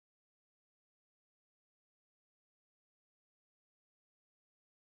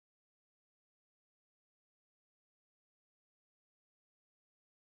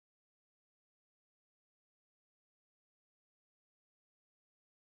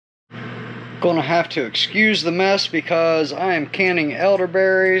Gonna have to excuse the mess because I am canning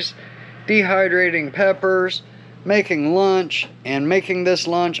elderberries, dehydrating peppers, making lunch, and making this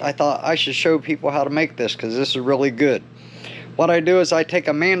lunch. I thought I should show people how to make this because this is really good. What I do is I take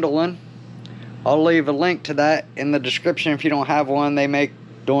a mandolin. I'll leave a link to that in the description if you don't have one. They make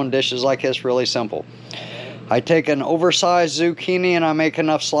doing dishes like this really simple. I take an oversized zucchini and I make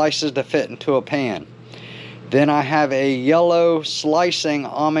enough slices to fit into a pan. Then I have a yellow slicing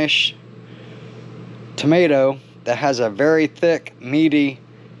Amish tomato that has a very thick, meaty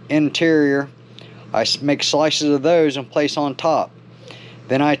interior. I make slices of those and place on top.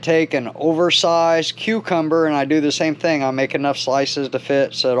 Then I take an oversized cucumber and I do the same thing. I make enough slices to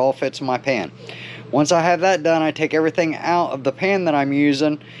fit so it all fits in my pan. Once I have that done, I take everything out of the pan that I'm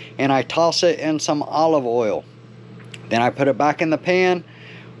using and I toss it in some olive oil. Then I put it back in the pan,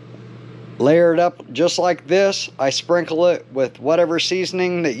 layer it up just like this. I sprinkle it with whatever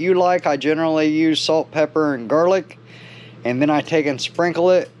seasoning that you like. I generally use salt, pepper, and garlic. And then I take and sprinkle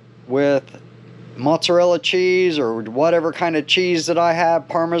it with mozzarella cheese or whatever kind of cheese that I have,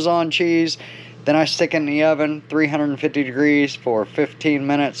 Parmesan cheese. Then I stick it in the oven, 350 degrees for 15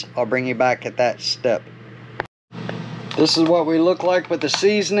 minutes. I'll bring you back at that step. This is what we look like with the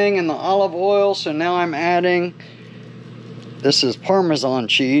seasoning and the olive oil. So now I'm adding, this is Parmesan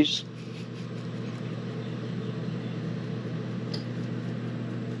cheese.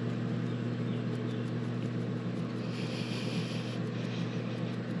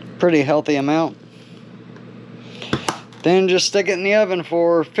 Pretty healthy amount. Then just stick it in the oven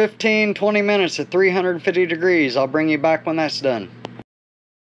for 15-20 minutes at 350 degrees. I'll bring you back when that's done.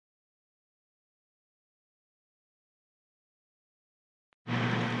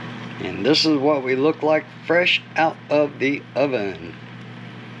 And this is what we look like fresh out of the oven.